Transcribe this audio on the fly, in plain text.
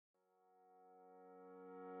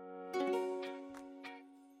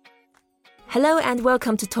Hello and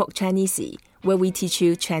welcome to Talk Chinese, where we teach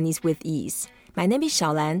you Chinese with ease. My name is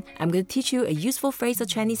ShaoLan. I'm going to teach you a useful phrase of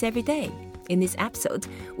Chinese every day. In this episode,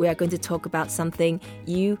 we are going to talk about something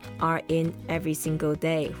you are in every single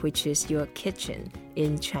day, which is your kitchen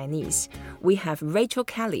in Chinese. We have Rachel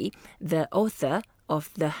Kelly, the author of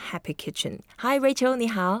The Happy Kitchen. Hi, Rachel, 你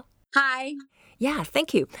好. Hi. Yeah,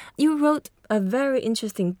 thank you. You wrote a very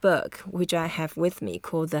interesting book, which I have with me,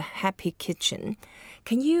 called The Happy Kitchen.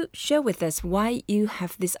 Can you share with us why you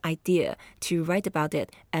have this idea to write about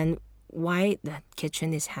it and why the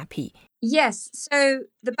kitchen is happy? Yes. So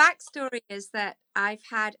the backstory is that I've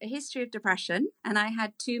had a history of depression and I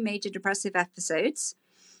had 2 major depressive episodes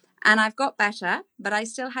and I've got better, but I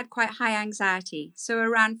still had quite high anxiety. So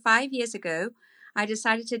around 5 years ago, I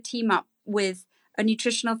decided to team up with a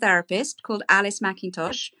nutritional therapist called Alice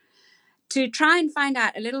McIntosh to try and find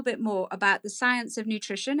out a little bit more about the science of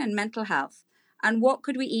nutrition and mental health and what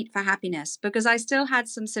could we eat for happiness, because I still had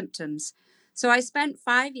some symptoms. So I spent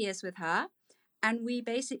 5 years with her and we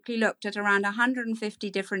basically looked at around 150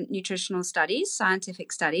 different nutritional studies,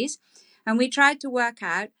 scientific studies, and we tried to work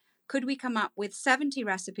out, could we come up with 70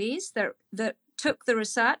 recipes that took the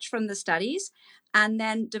research from the studies and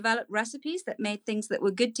then developed recipes that made things that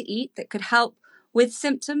were good to eat that could help with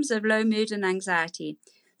symptoms of low mood and anxiety.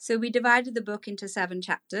 So we divided the book into 7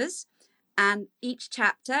 chapters, and each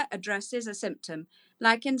chapter addresses a symptom,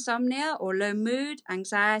 like insomnia or low mood,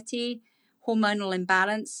 anxiety, hormonal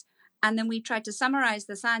imbalance. And then we tried to summarize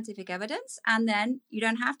the scientific evidence, and then you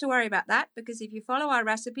don't have to worry about that, because if you follow our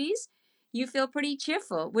recipes, you feel pretty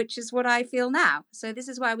cheerful, which is what I feel now. So this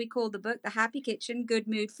is why we call the book The Happy Kitchen, Good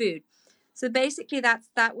Mood Food. So basically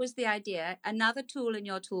that was the idea, another tool in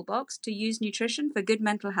your toolbox to use nutrition for good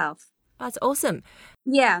mental health. That's awesome.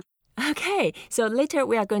 Yeah. Okay, so later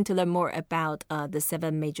we are going to learn more about the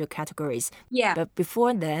 7 major categories. Yeah. But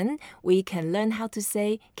before then, we can learn how to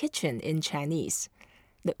say kitchen in Chinese.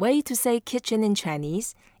 The way to say kitchen in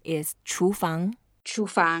Chinese is 厨房. 厨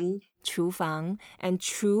房. 厨房. And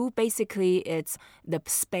厨basically it's the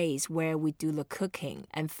space where we do the cooking.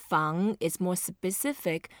 And 房 is more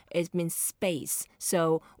specific. It means space.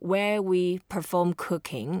 So where we perform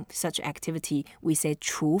cooking, such activity, we say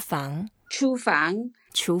厨房. 厨房.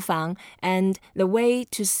 厨房. And the way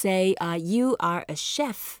to say you are a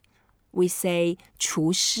chef, we say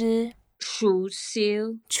厨师. 厨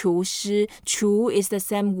师. 厨师. 厨 is the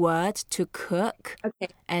same word to cook.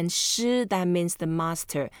 Okay. And 师, that means the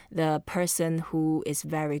master, the person who is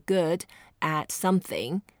very good at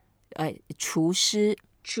something. 厨师.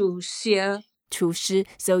 厨师. 厨师.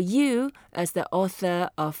 So you, as the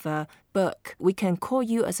author of a book, we can call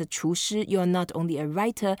you as a 厨师. You are not only a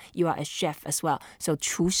writer, you are a chef as well. So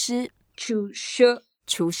厨师. 厨师.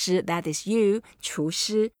 厨师, that is you, 厨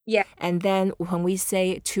师. Yeah. And then when we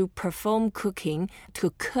say to perform cooking,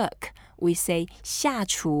 to cook, we say 下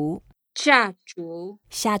厨. 下厨.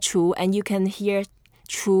 下厨, and you can hear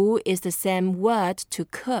厨 is the same word to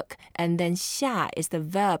cook, and then 下 is the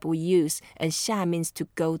verb we use, and 下 means to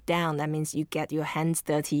go down. That means you get your hands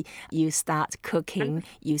dirty, you start cooking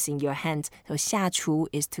using your hands. So 下厨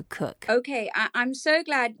is to cook. Okay, I'm so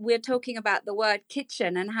glad we're talking about the word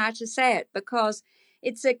kitchen and how to say it, because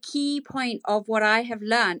it's a key point of what I have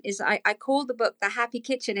learned. Is I call the book The Happy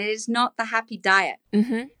Kitchen. It is not the happy diet.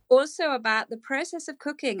 Mm-hmm. Also about the process of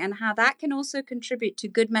cooking and how that can also contribute to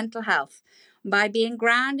good mental health by being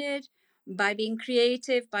grounded, by being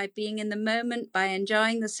creative, by being in the moment, by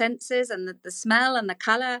enjoying the senses and the smell and the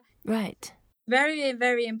color. Right. Very,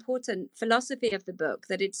 very important philosophy of the book,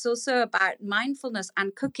 that it's also about mindfulness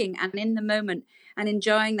and cooking and in the moment and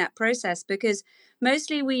enjoying that process, because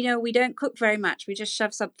mostly we know we don't cook very much. We just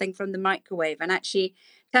shove something from the microwave, and actually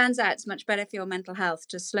turns out it's much better for your mental health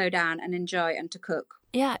to slow down and enjoy and to cook.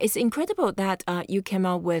 Yeah, it's incredible that you came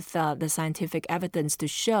out with the scientific evidence to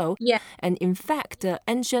show. Yeah. And in fact,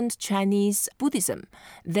 ancient Chinese Buddhism,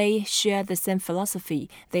 they share the same philosophy.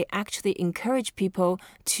 They actually encourage people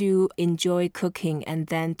to enjoy cooking and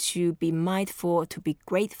then to be mindful, to be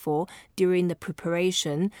grateful during the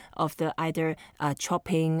preparation of the either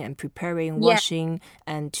chopping and preparing, washing,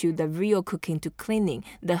 and to the real cooking, to cleaning.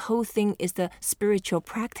 The whole thing is the spiritual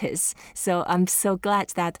practice. So I'm so glad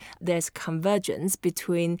that there's convergence between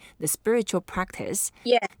the spiritual practice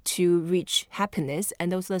to reach happiness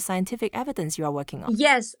and also the scientific evidence you are working on.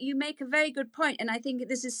 Yes, you make a very good point. And I think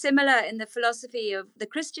this is similar in the philosophy of the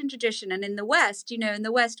Christian tradition. And in the West, you know, in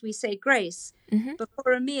the West, we say grace. Mm-hmm.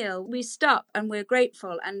 Before a meal, we stop and we're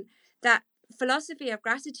grateful. And that philosophy of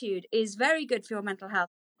gratitude is very good for your mental health.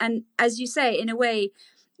 And as you say, in a way,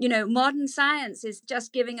 you know, modern science is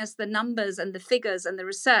just giving us the numbers and the figures and the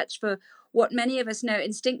research for what many of us know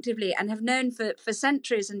instinctively and have known for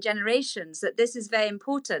centuries and generations, that this is very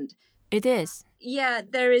important. It is. Yeah,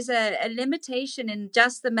 there is a limitation in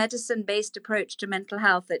just the medicine-based approach to mental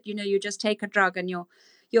health, that, you just take a drug and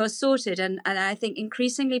you're sorted. And I think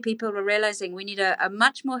increasingly people are realizing we need a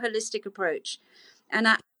much more holistic approach. And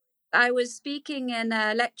I was speaking and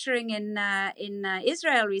lecturing in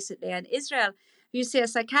Israel recently. And Israel, you see a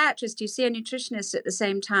psychiatrist, you see a nutritionist at the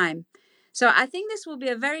same time. So I think this will be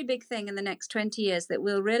a very big thing in the next 20 years, that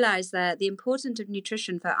we'll realize the importance of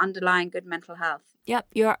nutrition for underlying good mental health. Yep,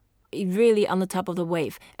 you're really on the top of the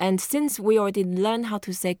wave. And since we already learned how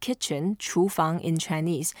to say kitchen, 厨房 in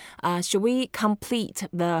Chinese, should we complete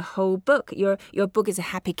the whole book? Your book is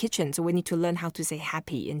a happy kitchen, so we need to learn how to say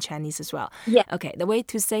happy in Chinese as well. Yeah. Okay, the way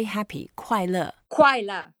to say happy, 快乐. 快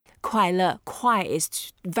乐. 快乐, 快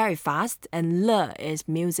is very fast and 乐 is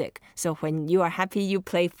music. So when you are happy, you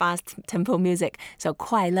play fast tempo music. So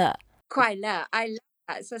快乐. 快乐. I love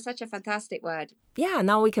that. It's such a fantastic word. Yeah,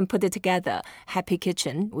 now we can put it together. Happy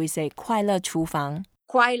kitchen, we say 快乐厨房.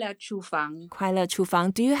 快乐厨房. 快乐厨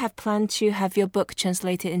房. Do you have plan to have your book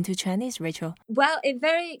translated into Chinese, Rachel? Well, I'm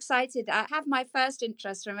very excited. I have my first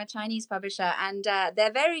interest from a Chinese publisher, and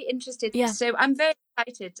they're very interested. Yeah. So I'm very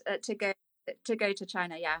excited to go to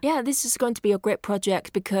China, yeah. Yeah, this is going to be a great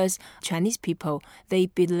project because Chinese people, they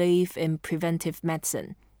believe in preventive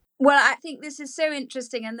medicine. Well, I think this is so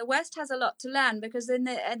interesting, and the West has a lot to learn, because in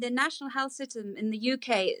the national health system in the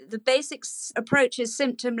UK, the basic approach is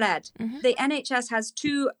symptom-led. Mm-hmm. The NHS has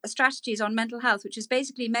 2 strategies on mental health, which is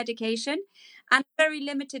basically medication and a very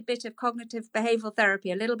limited bit of cognitive behavioral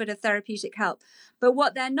therapy, a little bit of therapeutic help. But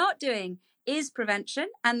what they're not doing is prevention,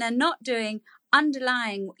 and they're not doing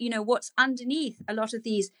underlying, what's underneath a lot of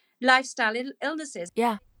these lifestyle illnesses.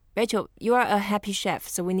 Yeah. Rachel, you are a happy chef,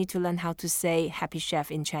 so we need to learn how to say happy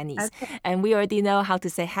chef in Chinese. Okay. And we already know how to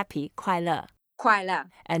say happy, 快乐. 快乐.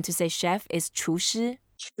 And to say chef is 厨师.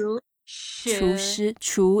 厨师.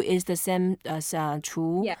 厨 is the same as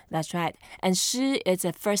厨. Yeah. That's right. And 师is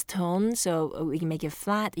a first tone, so we can make it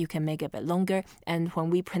flat, you can make it a bit longer. And when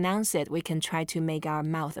we pronounce it, we can try to make our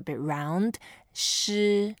mouth a bit round.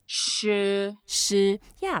 师.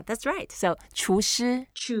 Yeah, that's right. So 厨师.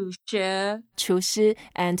 厨师.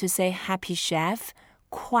 And to say happy chef,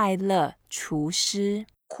 快乐厨师.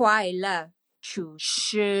 快乐厨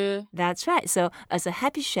师. That's right. So as a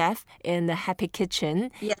happy chef in the happy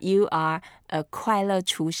kitchen, yes. You are a 快乐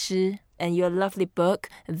厨师. And your lovely book,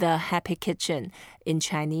 The Happy Kitchen, in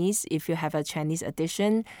Chinese, if you have a Chinese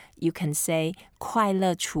edition, you can say 快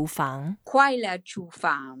乐厨房. 快乐厨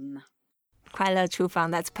房. 快乐厨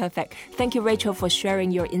房, that's perfect. Thank you, Rachel, for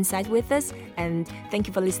sharing your insight with us. And thank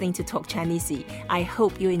you for listening to Talk Chinese. I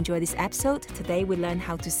hope you enjoy this episode. Today, we learned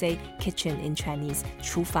how to say kitchen in Chinese,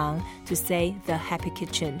 厨房. To say the happy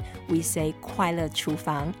kitchen, we say 快乐厨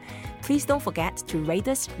房. Please don't forget to rate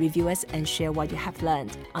us, review us, and share what you have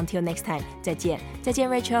learned. Until next time, 再见. 再见,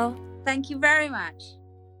 Rachel. Thank you very much.